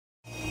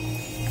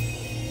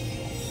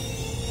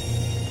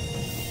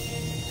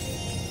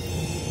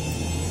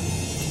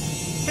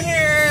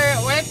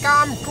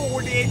Welcome to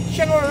the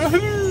channel.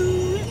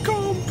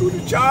 Welcome to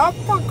the job.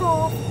 Fuck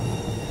off.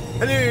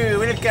 Hello,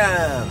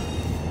 welcome.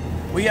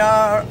 We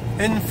are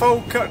in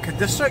Falkirk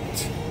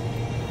district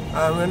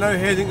and we're now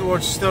heading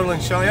towards Stirling,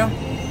 Shire.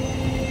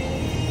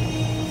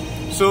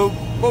 So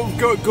what we've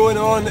got going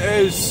on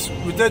is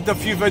we did a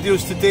few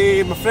videos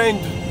today. My friend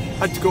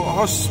had to go to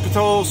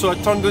hospital, so I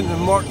turned into the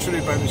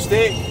mortuary by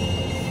mistake,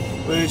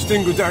 which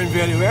didn't go down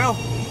very well.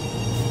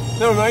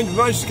 Never mind, we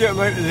managed to get him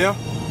out of there,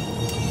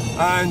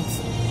 and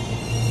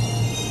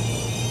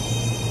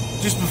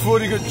just before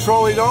he got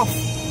trolleyed off.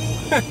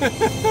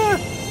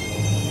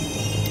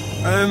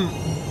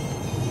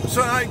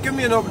 So that gave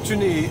me an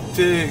opportunity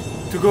to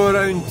go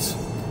around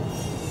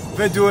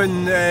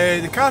videoing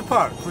the car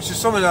park, which is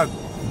something I'd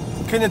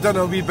kind of done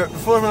a wee bit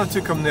before when I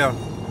took him there,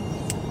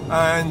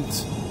 and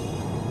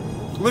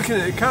looking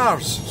at the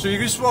cars. So you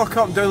just walk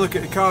up and down, look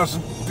at the cars,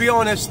 and to be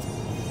honest,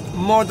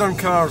 modern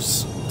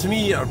cars to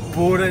me are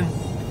boring.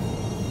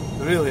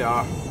 They really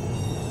are.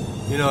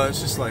 You know,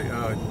 it's just like,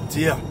 oh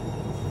dear.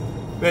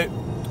 But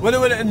when I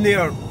went in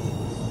there,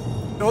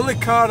 the only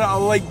car that I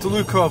liked the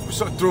look of, we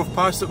sort of drove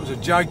past it, was a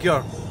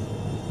Jaguar. I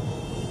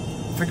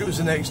think it was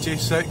an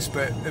XJ6,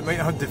 but it might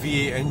have had the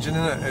V8 engine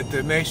in it. It had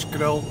the mesh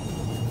grille.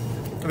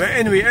 But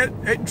anyway,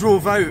 it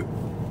drove out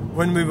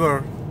when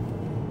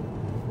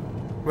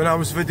I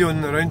was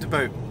videoing the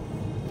roundabout.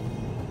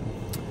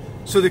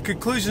 So the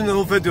conclusion of the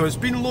whole video has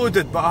been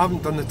loaded, but I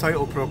haven't done the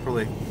title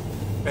properly,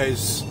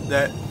 is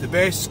that the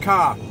best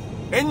car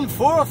in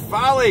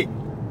Fallin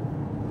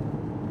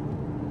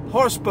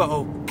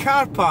Hospital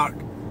car park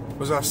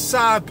was a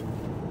Saab.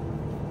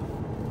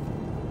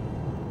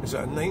 Is it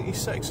a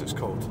 96 it's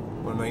called?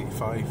 Or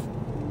 95?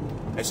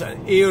 It's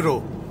an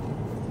Aero.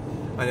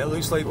 And it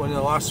looks like one of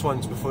the last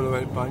ones before they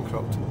went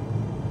bankrupt.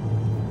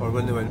 Or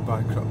when they went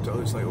bankrupt, it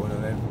looks like one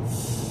of them.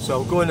 So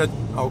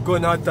I'll go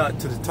and add that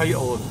to the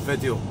title of the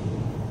video.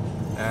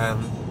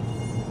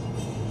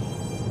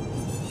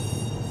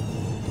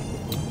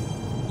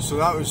 So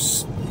that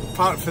was,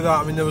 apart from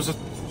that, I mean, there was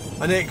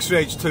an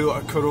X-Reg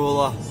Toyota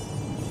Corolla.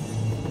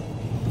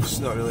 It's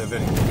not really a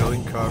very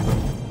brilliant car, but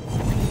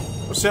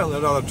I'd certainly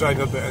rather drive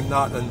a bit in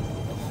that than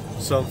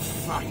some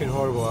fucking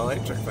horrible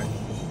electric thing.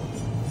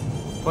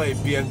 Plenty of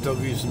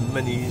BMWs and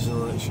Minis and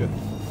all that shit.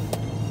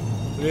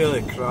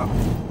 Really crap.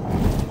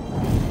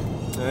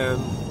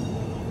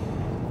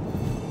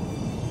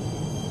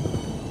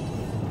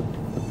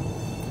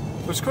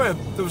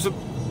 There was a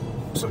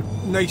sort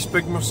of nice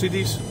big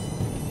Mercedes,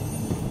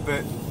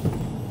 but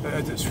it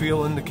had its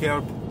wheel in the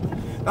curb.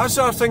 That's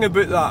the other thing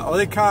about that, all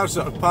the cars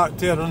that are parked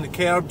there on the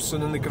curbs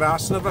and in the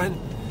grass and everything,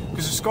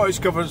 because the Scottish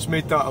government's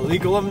made that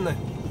illegal, haven't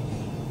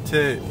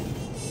they?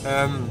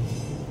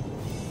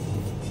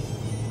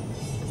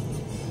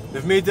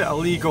 They've made it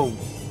illegal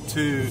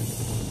to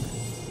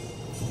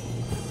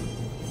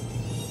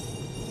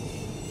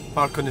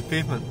park on the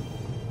pavement.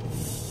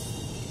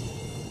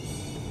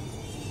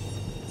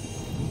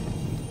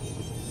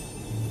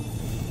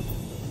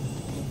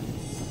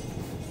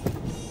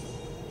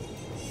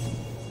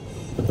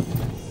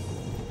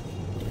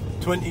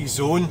 .20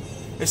 zone.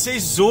 It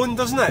says zone,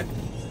 doesn't it?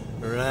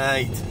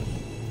 Right.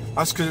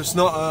 That's because it's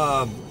not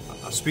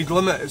a speed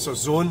limit, it's a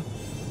zone.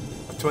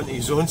 A 20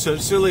 zone, so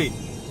it's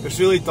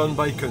really done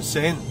by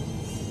consent.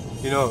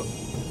 You know,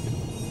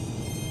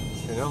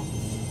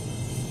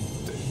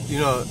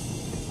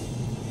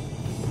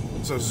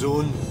 it's a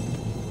zone.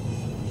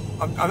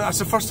 That's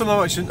the first time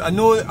I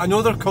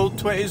know they're called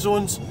 20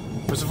 zones,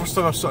 but it's the first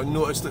time I've sort of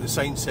noticed that the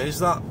sign says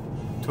that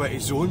 20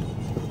 zone.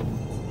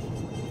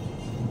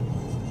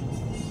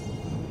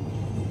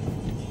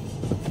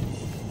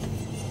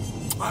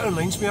 That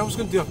reminds me, I was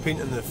going to do a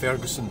painting in the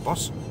Ferguson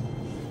bus.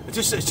 It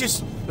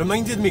just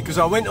reminded me, because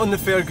I went on the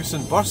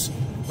Ferguson bus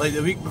like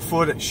the week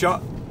before it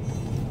shut.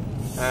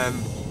 It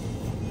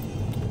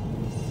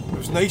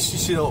was nice to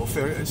see the little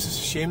Ferguson. It's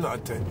just a shame that I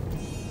had to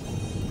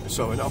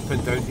sort of went up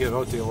and down here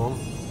all day long,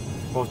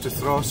 well, to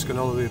Throsk and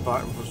all the way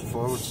backwards and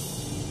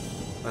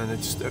forwards, and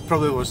it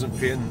probably wasn't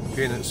paying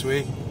its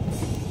way,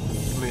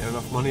 making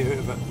enough money out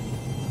of it.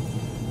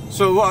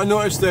 So what I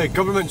noticed, the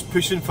government's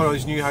pushing for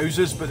these new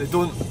houses, but they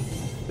don't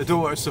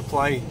want to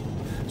supply,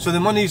 so the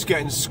money's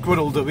getting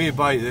squirreled away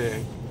by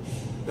the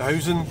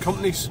housing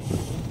companies.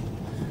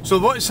 So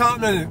what's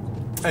happening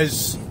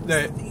is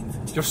that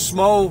your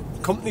small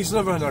companies and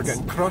everything are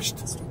getting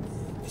crushed.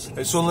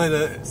 It's only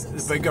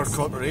the bigger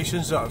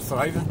corporations that are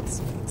thriving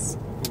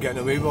and getting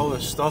away with all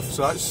this stuff.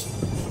 So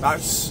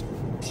that's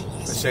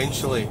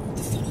essentially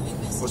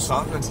what's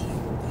happening.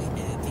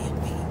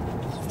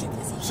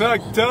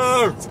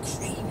 Sector!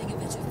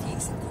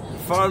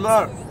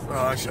 Farmer! Oh,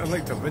 I'd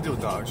like to video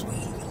that actually.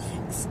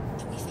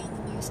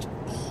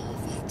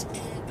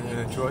 Do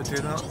you want to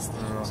do that?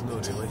 No,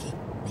 not really.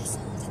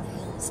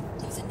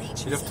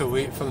 You'd have to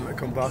wait for them to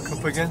come back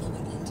up again.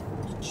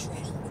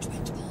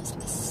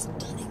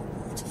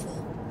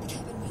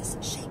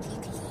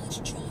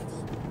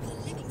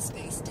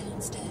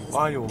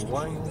 Why oh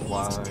why?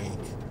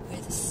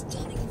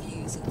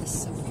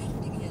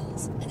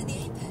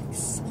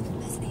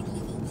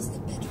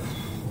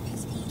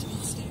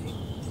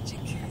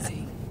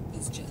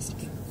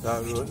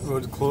 That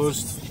road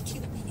closed.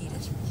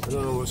 I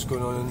don't know what's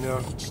going on in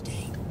there.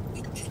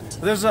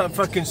 There's that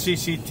fucking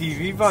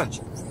CCTV van.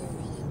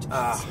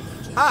 Ah,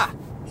 ha!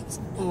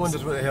 I wonder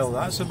what the hell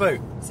that's about.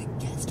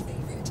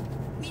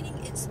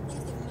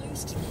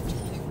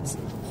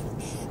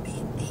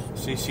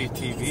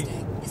 CCTV.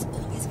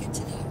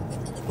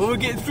 Oh, we're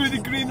getting through the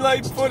green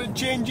light before it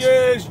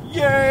changes!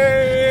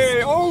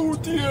 Yay! Oh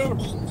dear!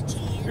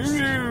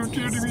 Oh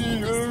dear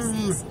me!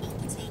 Oh.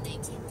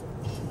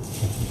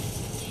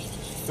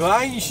 Well,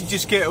 I think you should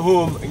just get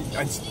home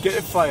and get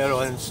the fire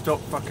on and stop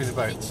fucking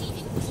about.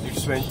 You've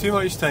spent too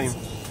much time.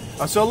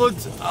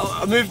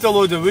 I moved a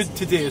load of wood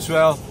today as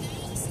well.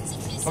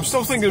 I'm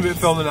still thinking about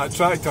filming that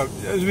tractor.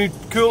 It would be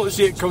cool to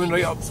see it coming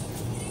right up,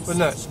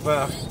 wouldn't it?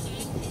 But a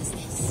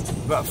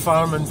bit of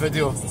farming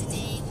video.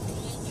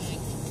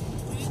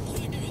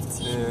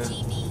 Yeah.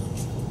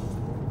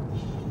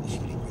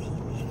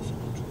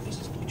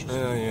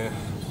 Yeah.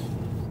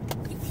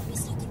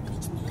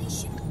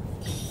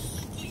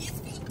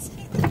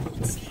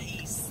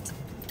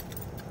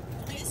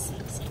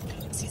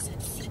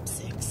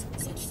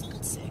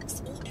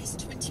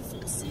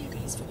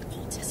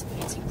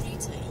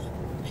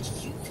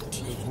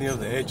 Near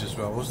the edge as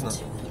well, wasn't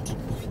it?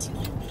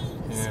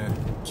 Yeah.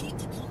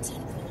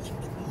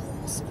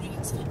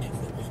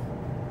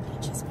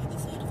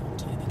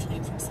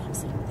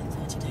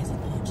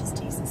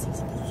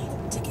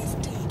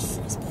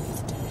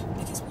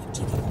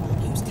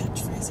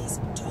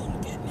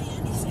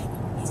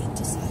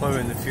 How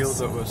in the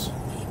field it was.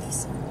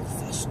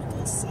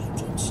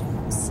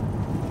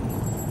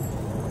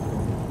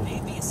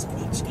 Maybe a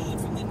scratch card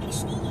from the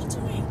National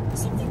Lottery.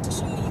 Something to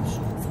show you how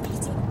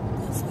forgotten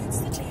avoids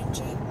the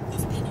danger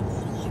of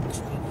anyone like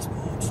Crown's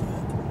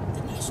wardrobe.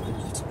 The National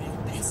Lottery,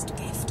 best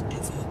gift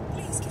ever.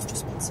 Please gift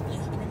responsibly.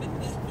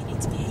 Remember, you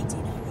need to be 18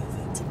 or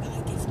over to buy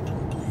a gift and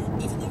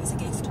play. Even though it's a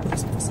gift,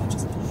 most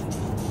procedures apply.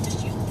 Does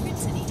your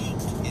prince need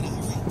ink? In a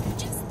hurry.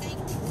 Just think.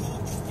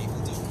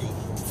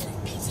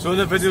 So in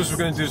the videos we're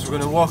going to do is we're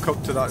going to walk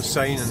up to that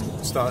sign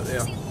and start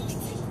there.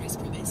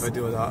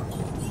 Video that.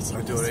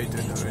 Video right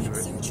down the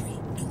roundabout.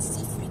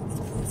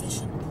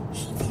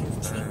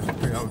 I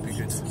think that would be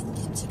good.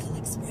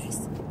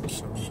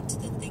 So,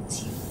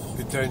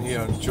 get down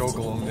here and jog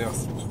along there.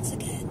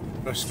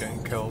 Risk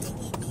getting killed.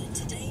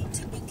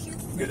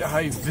 Get the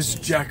high vis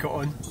jacket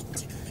on.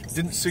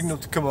 Didn't signal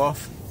to come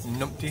off.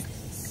 Numpty.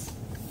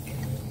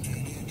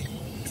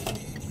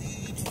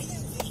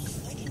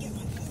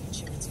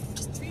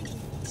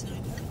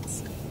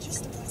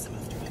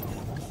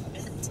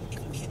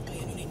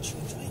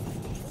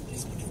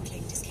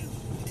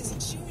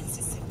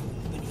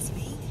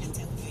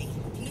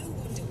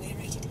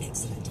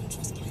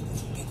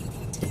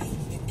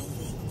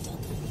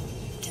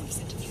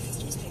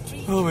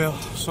 Oh well,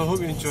 so I hope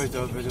you enjoyed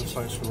that video.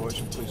 Thanks for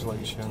watching. Please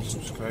like, share and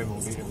subscribe.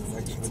 We'll meet you in the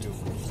next video.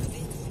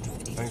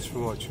 Thanks for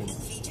watching.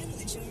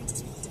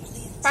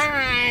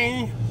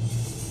 Bye!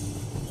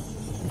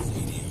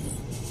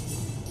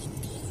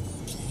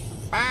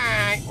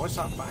 Bye! What's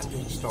that band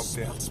doing? Stop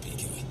there. What's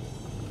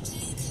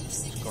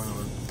going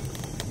on?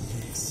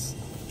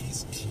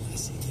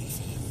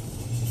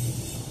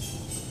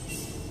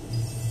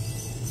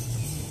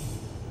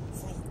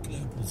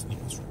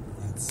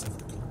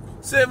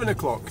 7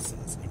 o'clock.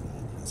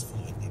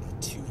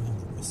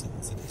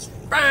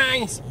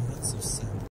 Bye!